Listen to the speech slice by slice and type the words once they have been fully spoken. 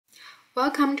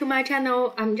Welcome to my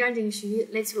channel. I'm Zhang Xu.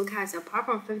 Let's look at the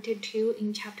problem 52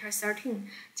 in chapter 13.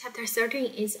 Chapter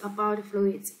 13 is about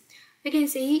fluids. We can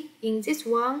see in this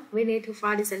one, we need to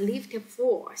find the lift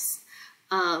force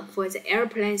for the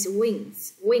airplane's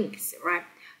wings, right?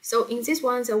 So in this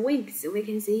one, the wings, we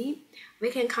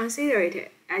can consider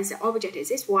it as the object.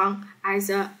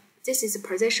 This is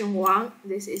position 1,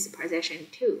 this is position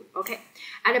 2, okay?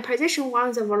 At position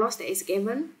 1, the velocity is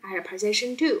given. At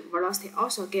position 2, velocity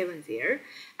also given there.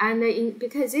 And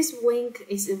because this wing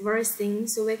is very thin,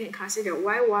 so we can consider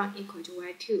y1 equal to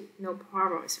y2, no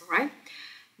problems, right?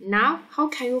 Now, how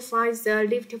can you find the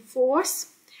lift force?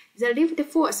 The lift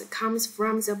force comes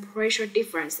from the pressure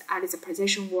difference at the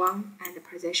position 1 and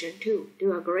position 2. Do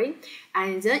you agree?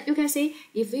 And then you can see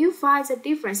if you find the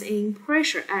difference in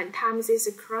pressure and times this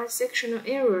cross-sectional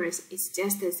areas, it's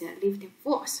just the lift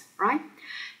force, right?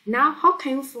 Now, how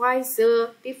can you find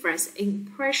the difference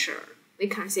in pressure? We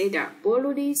consider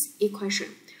Bernoulli's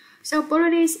equation. So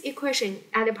Bernoulli's equation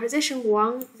at position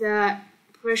 1, the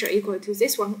pressure equal to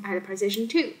this one. At position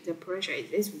 2, the pressure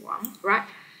is this one, right?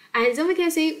 And then we can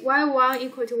see y1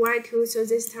 equal to y2, so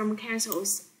this term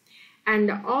cancels. And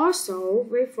also,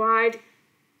 we find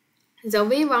the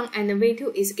v1 and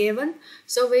v2 is given.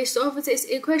 So we solve this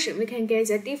equation, we can get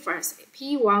the difference,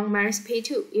 p1 minus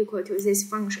p2 equal to this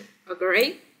function.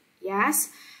 Agree?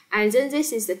 Yes. And then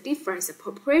this is the difference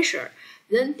per pressure.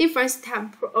 Then difference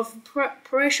of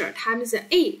pressure times the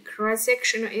A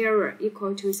cross-sectional area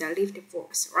equal to the lift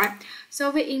force, right? So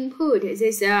we input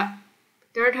this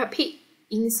delta P.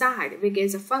 Inside, we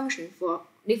get the function for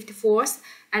lift force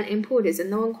and input the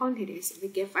known quantities. We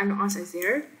get final answer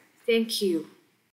there. Thank you.